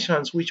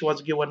equations, which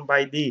was given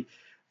by the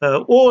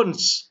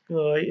Owen's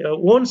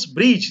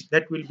bridge,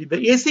 that will be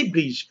the AC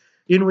bridge,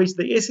 in which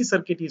the AC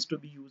circuit is to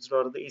be used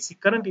or the AC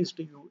current is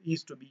to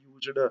be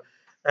used,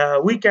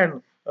 we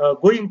can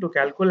going to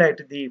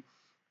calculate the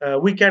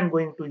we can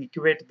going to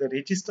equate the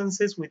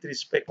resistances with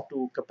respect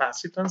to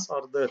capacitance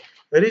or the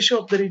ratio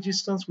of the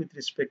resistance with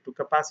respect to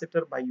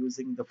capacitor by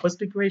using the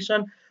first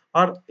equation,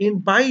 or in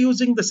by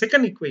using the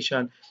second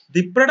equation,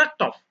 the product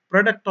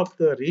of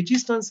the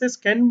resistances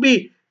can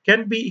be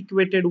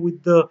equated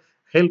with the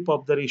help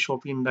of the ratio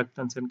of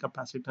inductance and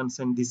capacitance.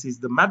 And this is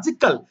the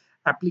magical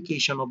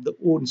application of the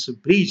Owen's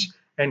bridge,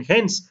 and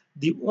hence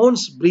the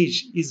Owen's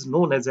bridge is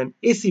known as an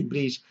AC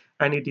bridge,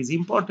 and it is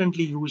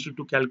importantly used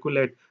to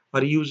calculate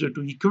or used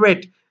to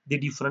equate the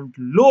different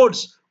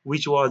loads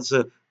which was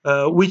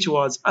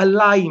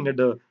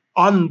aligned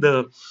on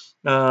the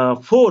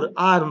four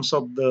arms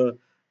of the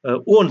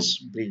Owen's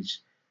bridge.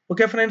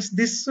 Okay, friends,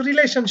 this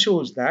relation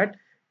shows that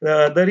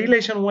the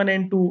relation 1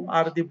 and 2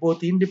 are the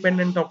both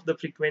independent of the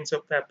frequency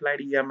of the applied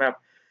EMF.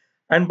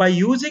 And by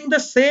using the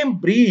same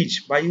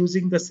bridge,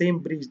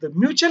 the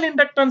mutual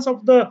inductance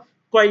of the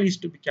coil is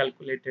to be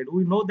calculated.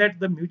 We know that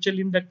the mutual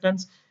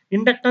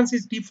inductance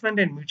is different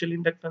and mutual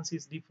inductance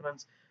is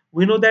different.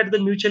 We know that the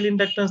mutual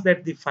inductance,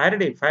 that the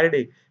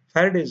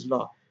Faraday's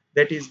law,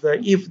 that is the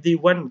if the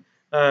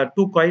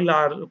two coil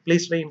are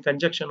placed in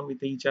conjunction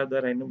with each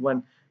other and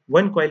one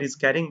coil is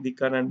carrying the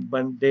current,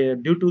 but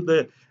due to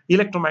the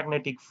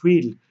electromagnetic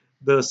field,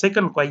 the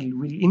second coil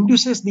will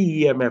induces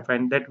the EMF,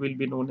 and that will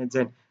be known as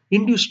an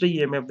induced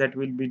EMF, that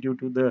will be due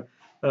to the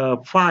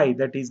phi,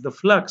 that is the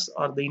flux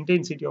or the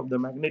intensity of the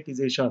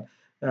magnetization.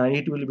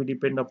 It will be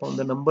depend upon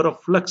the number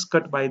of flux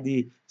cut by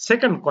the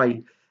second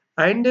coil,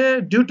 and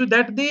due to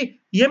that the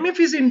EMF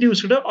is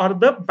induced or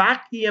the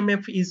back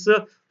EMF is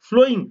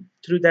flowing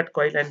through that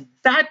coil, and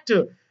that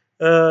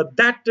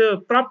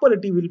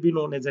property will be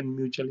known as a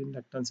mutual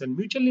inductance. And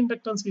mutual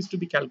inductance is to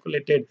be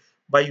calculated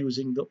by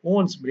using the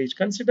Owen's bridge.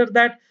 Consider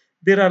that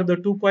there are the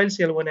two coils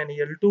L1 and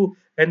L2,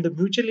 and the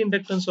mutual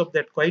inductance of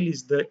that coil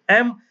is the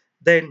M.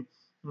 Then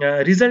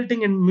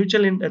resulting in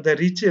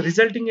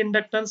resulting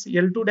inductance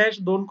L2 dash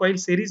दोन coil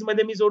series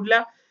मध्ये मी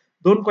जोडल्या,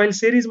 दोन coil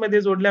series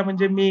मध्ये जोडल्या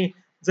म्हणजे मी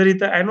जर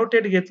इथं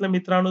अॅनोटेट घेतलं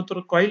मित्रांनो, तर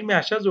कॉइल मी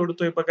अशा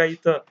जोडतोय बघा.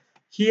 इथं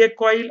ही एक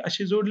कॉइल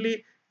अशी जोडली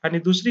आणि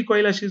दुसरी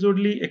कॉइल अशी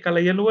जोडली. एकाला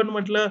L1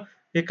 म्हटलं,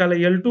 एकाला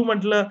L2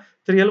 म्हटलं.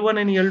 तर L1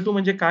 आणि L2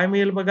 म्हणजे काय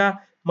मिळेल बघा,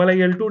 मला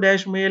L2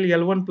 डॅश मिळेल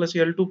L1 plus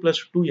L2 plus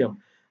 2M.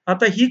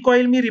 आता ही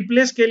कॉइल मी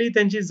रिप्लेस केली,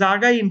 त्यांची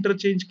जागा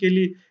इंटरचेंज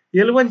केली.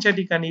 L1 च्या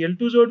ठिकाणी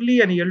L2 जोडली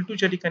आणि L2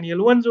 च्या ठिकाणी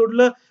L1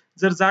 जोडलं.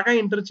 जर जागा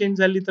इंटरचेंज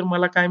झाली तर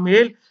मला काय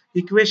मिळेल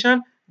equation,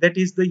 that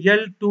is the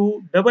L2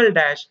 double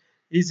dash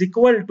is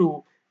equal to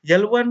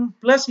L1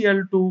 plus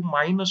L2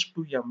 minus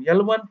 2M.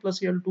 L1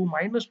 plus L2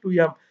 minus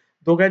 2M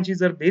दोघांची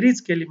जर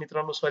बेरीज केली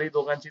मित्रांनो, सॉरी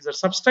दोघांची जर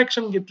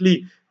सबस्ट्रॅक्शन घेतली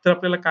तर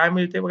आपल्याला काय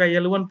मिळते बघा,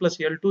 L1 plus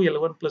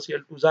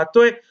L2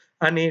 जातोय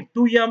आणि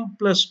 2M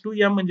plus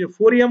 2M म्हणजे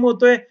 4M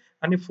होतोय,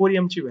 आणि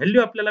 4M ची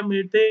व्हॅल्यू आपल्याला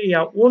मिळते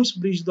या ओम्स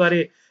ब्रिज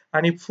द्वारे.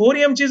 आणि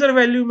 4M ची जर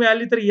व्हॅल्यू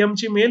मिळाली तर M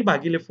ची मिळेल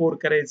भागिले 4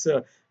 करायचं,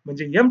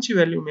 म्हणजे M ची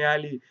व्हॅल्यू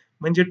मिळाली.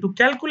 म्हणजे to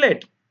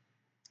calculate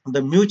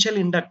the mutual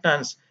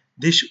inductance,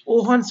 this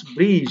Owen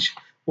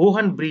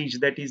bridge,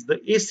 that is the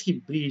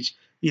AC bridge,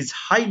 is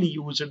highly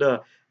used,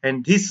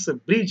 and this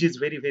bridge is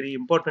very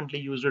importantly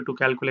used to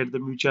calculate the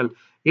mutual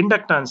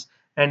inductance.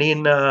 And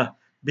in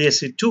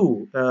B.Sc.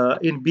 2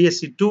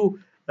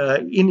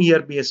 in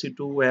year B.Sc.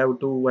 2 we have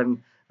to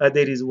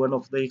there is one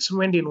of the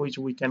experiment in which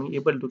we can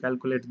able to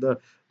calculate the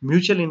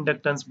mutual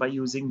inductance by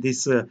using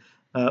this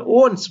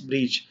Owen's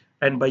bridge,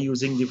 and by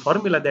using the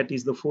formula that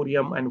is the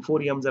 4M. and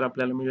 4M जर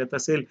आपल्याला मिळत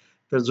असेल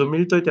तर जो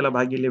मिळतोय त्याला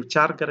भागिले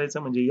 4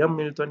 करायचं म्हणजे M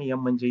मिळतो, आणि M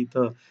म्हणजे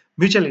इथं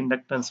mutual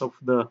inductance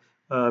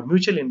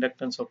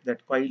of that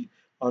coil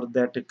or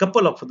that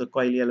couple of the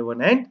coil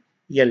L1 and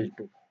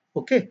L2.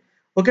 Okay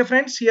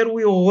friends, here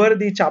we over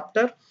the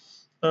chapter.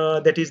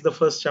 That is the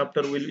first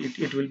chapter.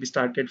 It will be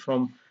started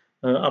from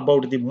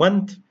about the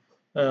month.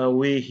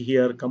 We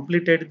here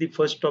completed the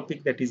first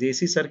topic, that is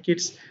AC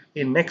circuits.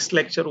 In next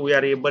lecture we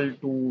are able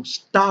to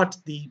start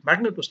the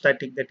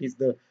magnetostatic, that is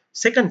the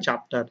second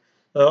chapter,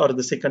 or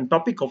the second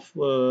topic of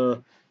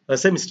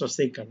semester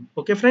second.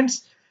 Okay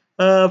friends,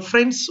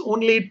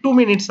 only 2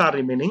 minutes are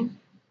remaining.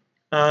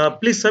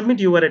 Please submit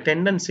your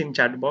attendance in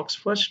chat box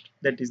first.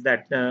 That is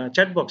that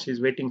chat box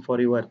is waiting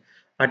for your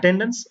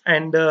attendance.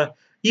 And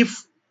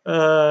if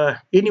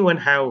anyone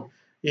have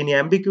any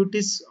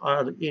ambiguities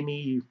or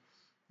any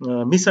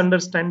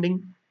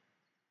misunderstanding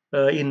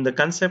in the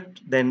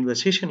concept, then the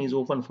session is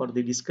open for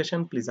the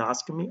discussion. Please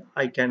ask me.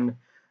 I can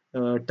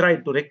try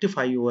to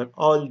rectify your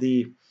all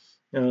the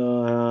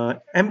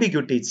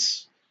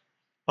ambiguities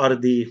or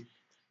the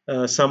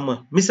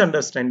some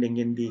misunderstanding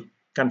in the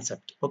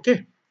concept.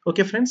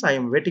 Okay friends, I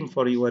am waiting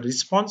for your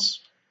response.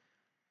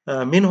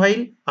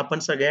 Meanwhile आपण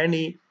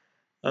सगळ्यांनी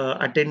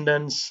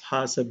attendance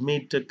हा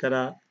submit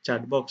करा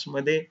chat box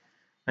मध्ये,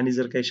 आणि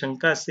जर काही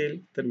शंका असेल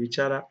तर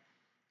विचारा.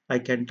 I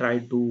can try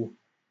to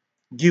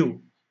give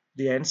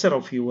the answer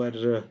of your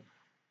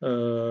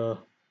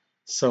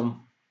some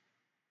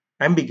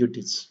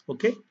ambiguities.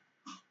 Okay,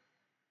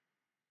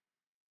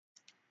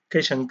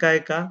 काही शंका आहे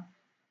का?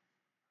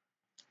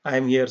 I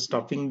am here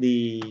stopping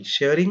the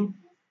sharing.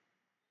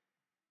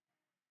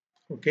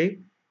 Okay,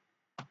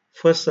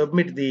 first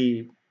submit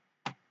the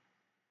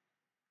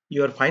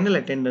your final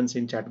attendance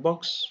in chat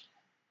box.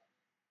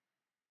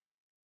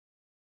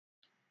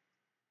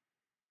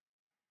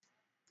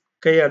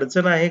 काही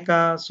अडचण आहे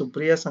का?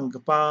 सुप्रिया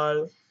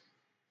संकपाळ,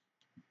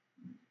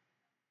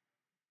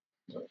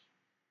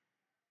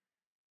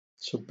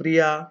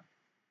 सुप्रिया,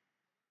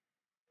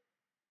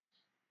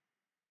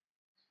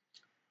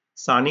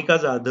 सानिका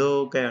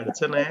जाधव, काही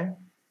अडचण आहे?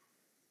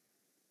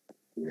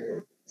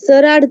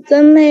 सर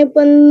अडचण नाही,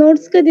 पण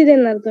नोट्स कधी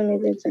देणार तुम्ही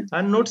त्याच्या?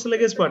 हा, नोट्स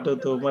लगेच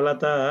पाठवतो. मला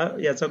आता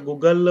याचा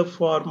गुगल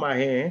फॉर्म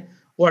आहे,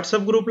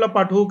 व्हॉट्सअप ग्रुपला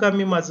पाठवू का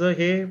मी माझं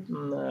हे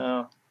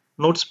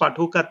नोट्स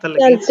पाठवू का आता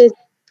लगेच? चालते.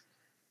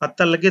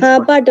 आता लगेच हा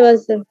पाठवा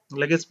सर.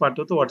 लगेच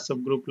पाठवतो. व्हॉट्सअप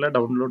ग्रुपला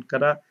डाउनलोड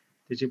करा,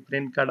 त्याची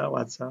प्रिंट काढा,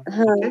 वाचा.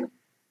 हा ओके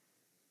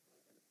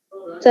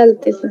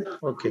चालते सर.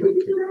 Okay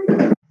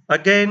okay.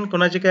 अगेन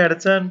कोणाची काही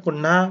अडचण?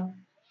 पुन्हा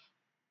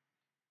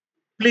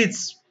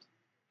please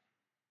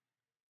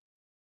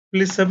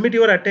submit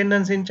your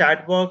attendance in chat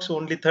box.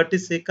 Only 30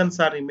 seconds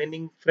are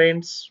remaining,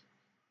 friends.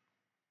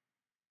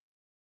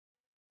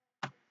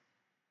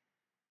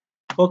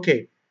 Okay,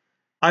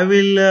 I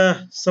will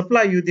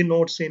supply you the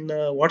notes in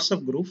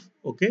WhatsApp group.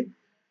 Okay,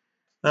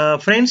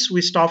 friends,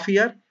 we stop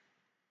here.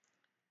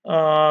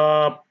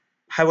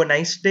 Have a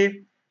nice day.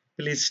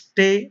 Please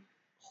stay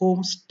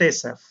home, stay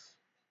safe.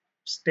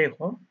 Stay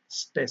home,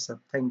 stay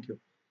safe. Thank you.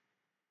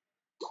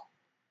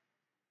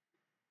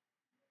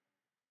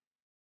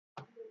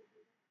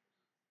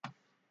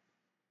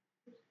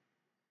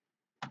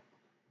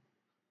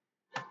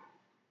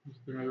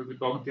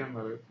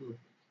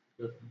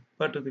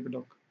 पाठवते की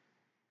dock?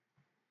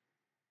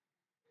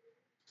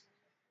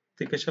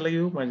 ते कशाला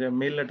घेऊ? माझ्या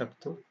मेलला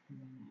टाकतो.